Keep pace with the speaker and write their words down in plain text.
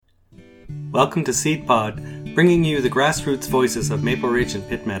Welcome to Seed Pod, bringing you the grassroots voices of Maple Ridge and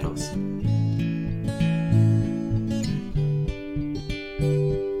Pitt Meadows.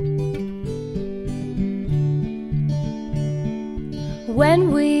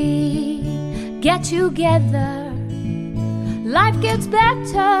 When we get together, life gets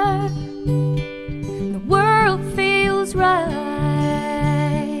better, the world feels right.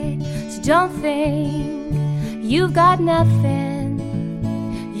 So don't think you've got nothing.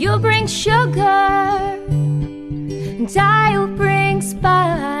 You'll bring sugar, and I'll bring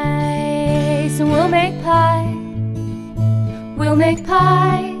spice, and we'll make pie. We'll make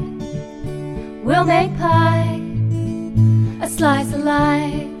pie. We'll make pie. A slice of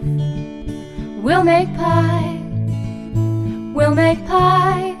life. We'll make pie. We'll make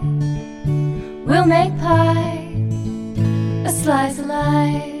pie. We'll make pie. A slice of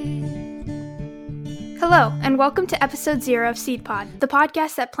life. Hello, and welcome to episode 0 of Seed Pod, the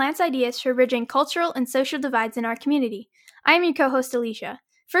podcast that plants ideas for bridging cultural and social divides in our community. I am your co-host, Alicia.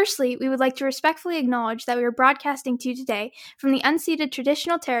 Firstly, we would like to respectfully acknowledge that we are broadcasting to you today from the unceded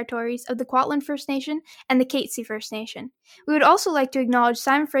traditional territories of the Kwantlen First Nation and the Katzie First Nation. We would also like to acknowledge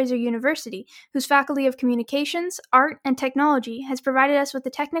Simon Fraser University, whose Faculty of Communications, Art, and Technology has provided us with the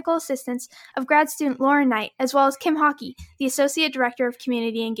technical assistance of grad student Lauren Knight, as well as Kim Hockey, the Associate Director of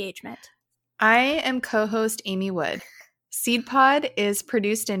Community Engagement. I am co-host Amy Wood. Seed Pod is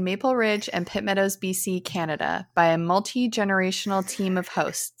produced in Maple Ridge and Pitt Meadows, BC, Canada, by a multi-generational team of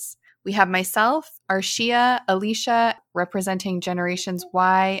hosts. We have myself, Arshia, Alicia, representing generations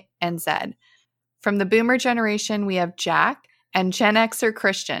Y and Z. From the Boomer generation, we have Jack and Gen Xer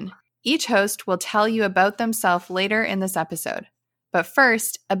Christian. Each host will tell you about themselves later in this episode. But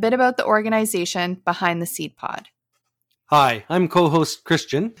first, a bit about the organization behind the Seed Pod. Hi, I'm co-host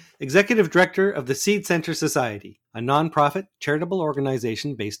Christian, Executive Director of the Seed Center Society, a non-profit charitable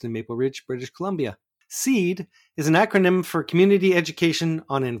organization based in Maple Ridge, British Columbia. SEED is an acronym for Community Education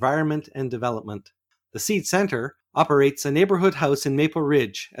on Environment and Development. The Seed Center operates a neighborhood house in Maple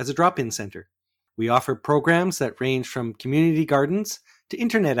Ridge as a drop-in center. We offer programs that range from community gardens to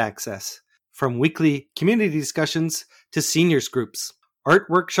internet access, from weekly community discussions to seniors groups, art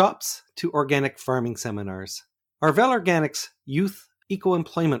workshops to organic farming seminars. Our Vel Organics Youth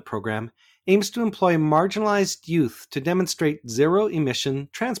Eco-Employment Program aims to employ marginalized youth to demonstrate zero-emission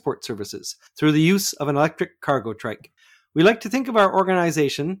transport services through the use of an electric cargo trike. We like to think of our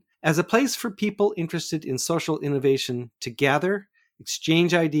organization as a place for people interested in social innovation to gather,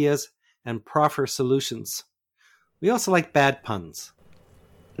 exchange ideas, and proffer solutions. We also like bad puns.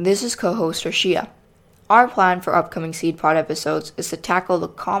 This is co-host Arshia. Our plan for upcoming Seed Pod episodes is to tackle the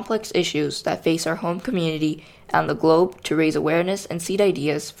complex issues that face our home community and the globe to raise awareness and seed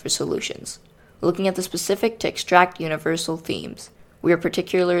ideas for solutions. Looking at the specific to extract universal themes, we are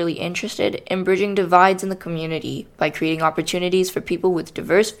particularly interested in bridging divides in the community by creating opportunities for people with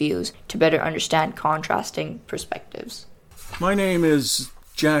diverse views to better understand contrasting perspectives. My name is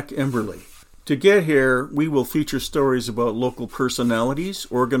Jack Emberley. To get here, we will feature stories about local personalities,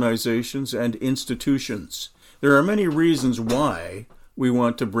 organizations, and institutions. There are many reasons why we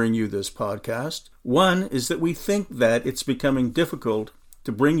want to bring you this podcast. One is that we think that it's becoming difficult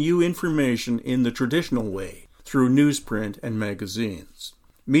to bring you information in the traditional way, through newsprint and magazines.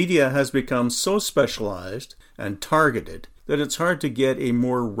 Media has become so specialized and targeted that it's hard to get a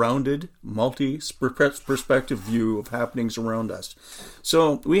more rounded, multi-perspective view of happenings around us.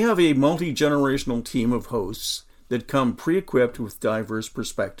 So we have a multi-generational team of hosts that come pre-equipped with diverse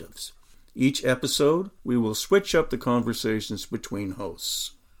perspectives. Each episode, we will switch up the conversations between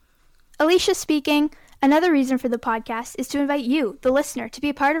hosts. Alicia speaking. Another reason for the podcast is to invite you, the listener, to be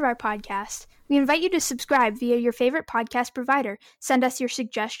a part of our podcast. We invite you to subscribe via your favorite podcast provider, send us your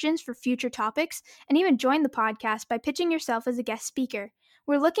suggestions for future topics, and even join the podcast by pitching yourself as a guest speaker.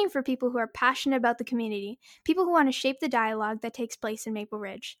 We're looking for people who are passionate about the community, people who want to shape the dialogue that takes place in Maple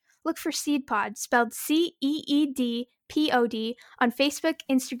Ridge. Look for Seed Pod, spelled CEEDPOD, on Facebook,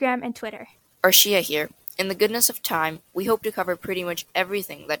 Instagram, and Twitter. Arshia here. In the goodness of time, we hope to cover pretty much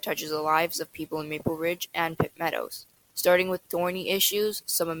everything that touches the lives of people in Maple Ridge and Pitt Meadows, starting with thorny issues,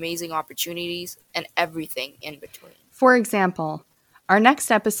 some amazing opportunities, and everything in between. For example, our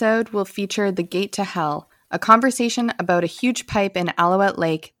next episode will feature The Gate to Hell, a conversation about a huge pipe in Alouette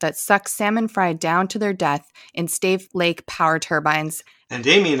Lake that sucks salmon fry down to their death in Stave Lake power turbines. And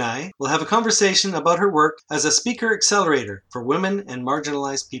Amy and I will have a conversation about her work as a speaker accelerator for women and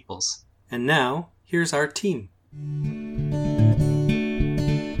marginalized peoples. And now, here's our team.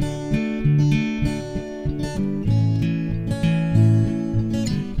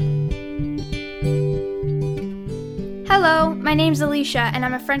 Hello, my name's Alicia, and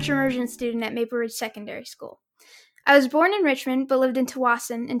I'm a French immersion student at Maple Ridge Secondary School. I was born in Richmond, but lived in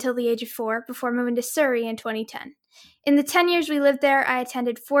Tsawwassen until the age of 4 before moving to Surrey in 2010. In the 10 years we lived there, I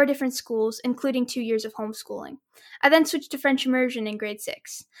attended 4 different schools, including 2 years of homeschooling. I then switched to French immersion in grade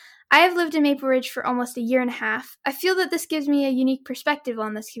 6. I have lived in Maple Ridge for almost a year and a half. I feel that this gives me a unique perspective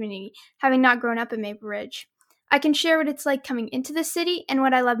on this community, having not grown up in Maple Ridge. I can share what it's like coming into the city and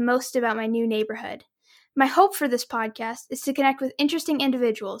what I love most about my new neighborhood. My hope for this podcast is to connect with interesting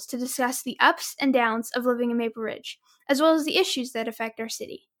individuals to discuss the ups and downs of living in Maple Ridge, as well as the issues that affect our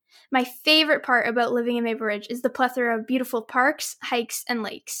city. My favorite part about living in Maple Ridge is the plethora of beautiful parks, hikes, and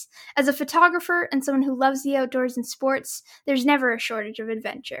lakes. As a photographer and someone who loves the outdoors and sports, there's never a shortage of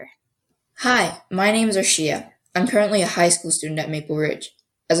adventure. Hi, my name is Arshia. I'm currently a high school student at Maple Ridge.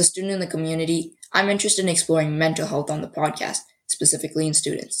 As a student in the community, I'm interested in exploring mental health on the podcast, specifically in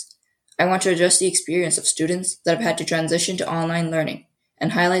students. I want to address the experience of students that have had to transition to online learning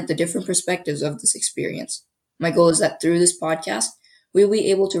and highlight the different perspectives of this experience. My goal is that through this podcast, we will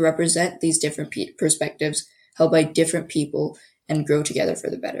be able to represent these different perspectives held by different people and grow together for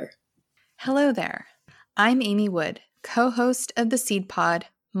the better. Hello there. I'm Amy Wood, co-host of the Seed Pod,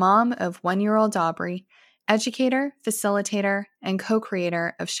 mom of 1-year-old Aubrey, educator, facilitator, and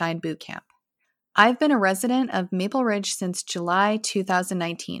co-creator of Shine Bootcamp. I've been a resident of Maple Ridge since July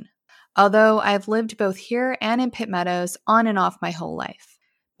 2019. Although I've lived both here and in Pitt Meadows on and off my whole life.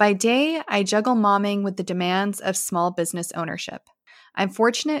 By day, I juggle momming with the demands of small business ownership. I'm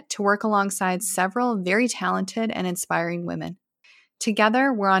fortunate to work alongside several very talented and inspiring women.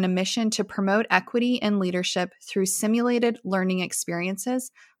 Together, we're on a mission to promote equity and leadership through simulated learning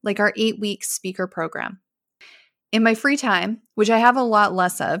experiences like our 8-week speaker program. In my free time, which I have a lot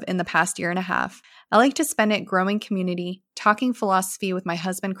less of in the past year and a half, I like to spend it growing community, talking philosophy with my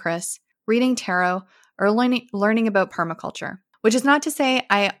husband Chris, reading tarot, or learning about permaculture. Which is not to say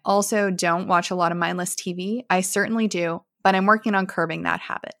I also don't watch a lot of mindless TV. I certainly do, but I'm working on curbing that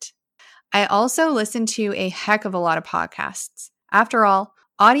habit. I also listen to a heck of a lot of podcasts. After all,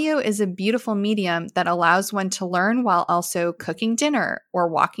 audio is a beautiful medium that allows one to learn while also cooking dinner or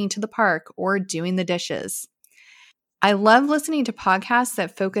walking to the park or doing the dishes. I love listening to podcasts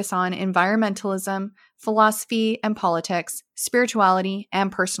that focus on environmentalism, philosophy and politics, spirituality,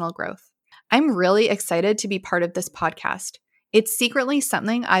 and personal growth. I'm really excited to be part of this podcast. It's secretly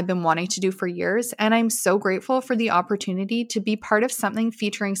something I've been wanting to do for years, and I'm so grateful for the opportunity to be part of something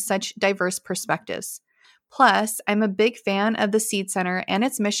featuring such diverse perspectives. Plus, I'm a big fan of the Seed Center and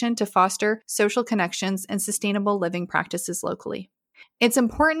its mission to foster social connections and sustainable living practices locally. It's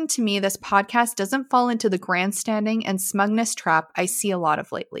important to me this podcast doesn't fall into the grandstanding and smugness trap I see a lot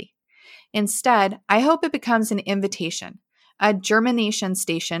of lately. Instead, I hope it becomes an invitation, a germination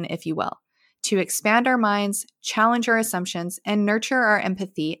station, if you will, to expand our minds, challenge our assumptions, and nurture our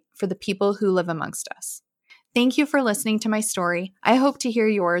empathy for the people who live amongst us. Thank you for listening to my story. I hope to hear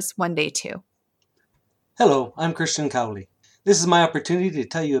yours one day too. Hello, I'm Christian Cowley. This is my opportunity to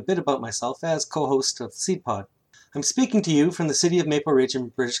tell you a bit about myself as co-host of Seed Pod. I'm speaking to you from the city of Maple Ridge in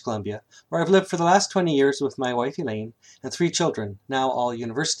British Columbia, where I've lived for the last 20 years with my wife Elaine and 3 children, now all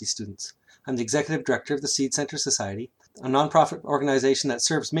university students. I'm the executive director of the Seed Center Society, a nonprofit organization that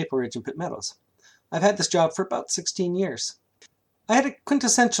serves Maple Ridge and Pitt Meadows. I've had this job for about 16 years. I had a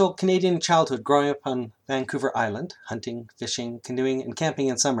quintessential Canadian childhood growing up on Vancouver Island, hunting, fishing, canoeing, and camping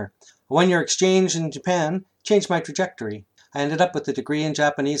in summer. A 1-year exchange in Japan changed my trajectory. I ended up with a degree in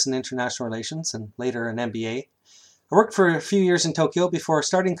Japanese and International Relations and later an MBA. I worked for a few years in Tokyo before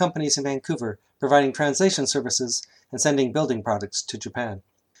starting companies in Vancouver, providing translation services and sending building products to Japan.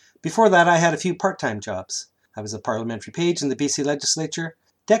 Before that, I had a few part-time jobs. I was a parliamentary page in the BC legislature,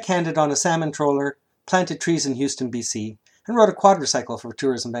 deck-handed on a salmon trawler, planted trees in Houston, BC, and rode a quadricycle for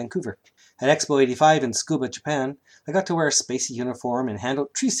Tourism Vancouver. At Expo 85 in Tsukuba, Japan, I got to wear a spacey uniform and hand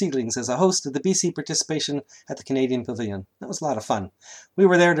out tree seedlings as a host of the BC participation at the Canadian Pavilion. That was a lot of fun. We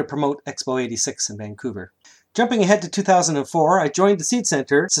were there to promote Expo 86 in Vancouver. Jumping ahead to 2004, I joined the Seed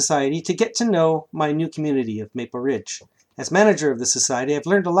Center Society to get to know my new community of Maple Ridge. As manager of the society, I've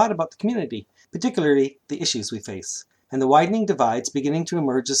learned a lot about the community, particularly the issues we face, and the widening divides beginning to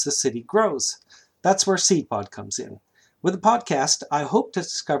emerge as the city grows. That's where Seed Pod comes in. With the podcast, I hope to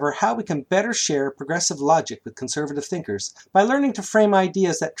discover how we can better share progressive logic with conservative thinkers by learning to frame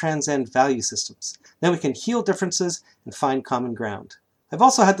ideas that transcend value systems. Then we can heal differences and find common ground. I've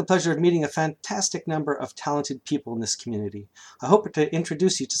also had the pleasure of meeting a fantastic number of talented people in this community. I hope to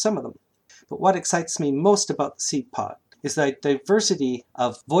introduce you to some of them. But what excites me most about the Seed Pod is the diversity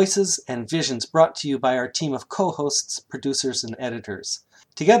of voices and visions brought to you by our team of co-hosts, producers, and editors.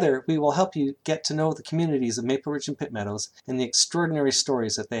 Together, we will help you get to know the communities of Maple Ridge and Pitt Meadows and the extraordinary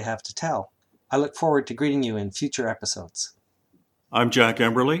stories that they have to tell. I look forward to greeting you in future episodes. I'm Jack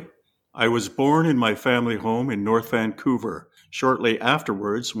Emberley. I was born in my family home in North Vancouver. Shortly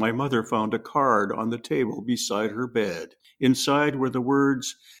afterwards, my mother found a card on the table beside her bed. Inside were the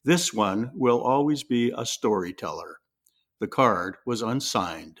words, "This one will always be a storyteller." The card was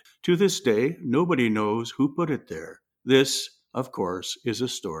unsigned. To this day, nobody knows who put it there. This, of course, is a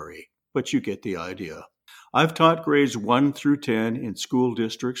story, but you get the idea. I've taught grades 1 through 10 in school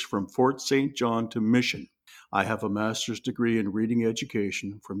districts from Fort St. John to Mission. I have a master's degree in reading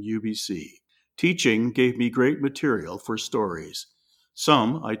education from UBC. Teaching gave me great material for stories.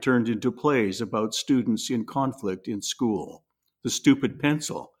 Some I turned into plays about students in conflict in school. The Stupid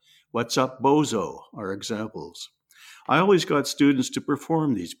Pencil, What's Up, Bozo are examples. I always got students to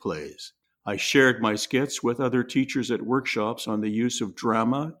perform these plays. I shared my skits with other teachers at workshops on the use of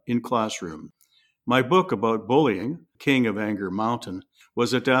drama in classroom. My book about bullying, King of Anger Mountain,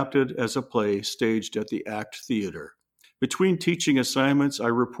 was adapted as a play staged at the ACT Theatre. Between teaching assignments, I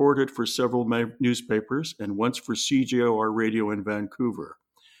reported for several newspapers and once for CJOR Radio in Vancouver.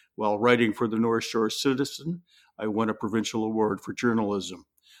 While writing for the North Shore Citizen, I won a provincial award for journalism.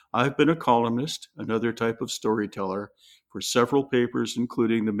 I've been a columnist, another type of storyteller, for several papers,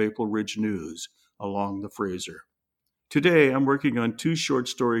 including the Maple Ridge News, along the Fraser. Today, I'm working on 2 short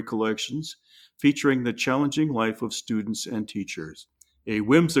story collections featuring the challenging life of students and teachers. A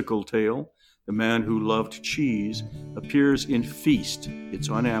whimsical tale, The Man Who Loved Cheese, appears in Feast. It's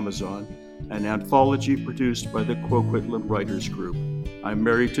on Amazon, an anthology produced by the Coquitlam Writers Group. I'm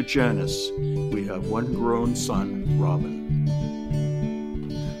married to Janice. We have one grown son, Robin.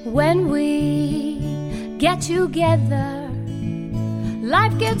 When we get together,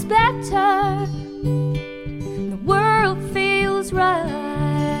 life gets better, the world feels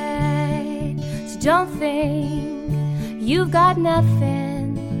right. So don't think you've got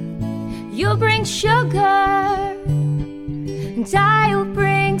nothing. You'll bring sugar, and I'll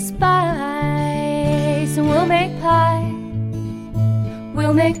bring spice, and we'll make pie.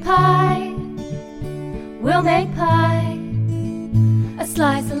 We'll make pie. We'll make pie. A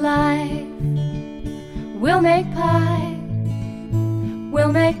slice of life. We'll make pie.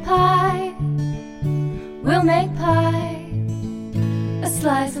 We'll make pie. We'll make pie. A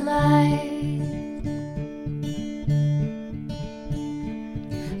slice of life.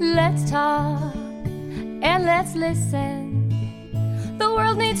 Let's talk and let's listen. The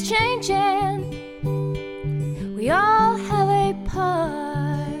world needs changing. We all have a part.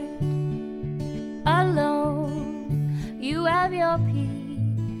 Alone, you have your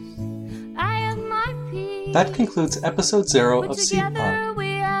peace. I have my peace. That concludes episode 0 of Seed Pod.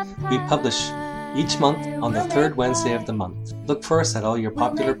 We publish each month on the 3rd Wednesday of the month. Look for us at all your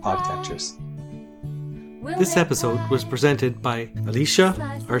popular podcatchers. This episode was presented by Alicia,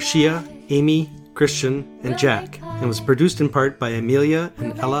 Arshia, Amy, Christian, and Jack, and was produced in part by Amelia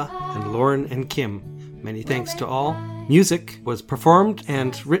and Ella and Lauren and Kim. Many thanks to all. Music was performed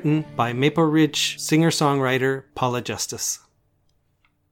and written by Maple Ridge singer-songwriter Paula Justice.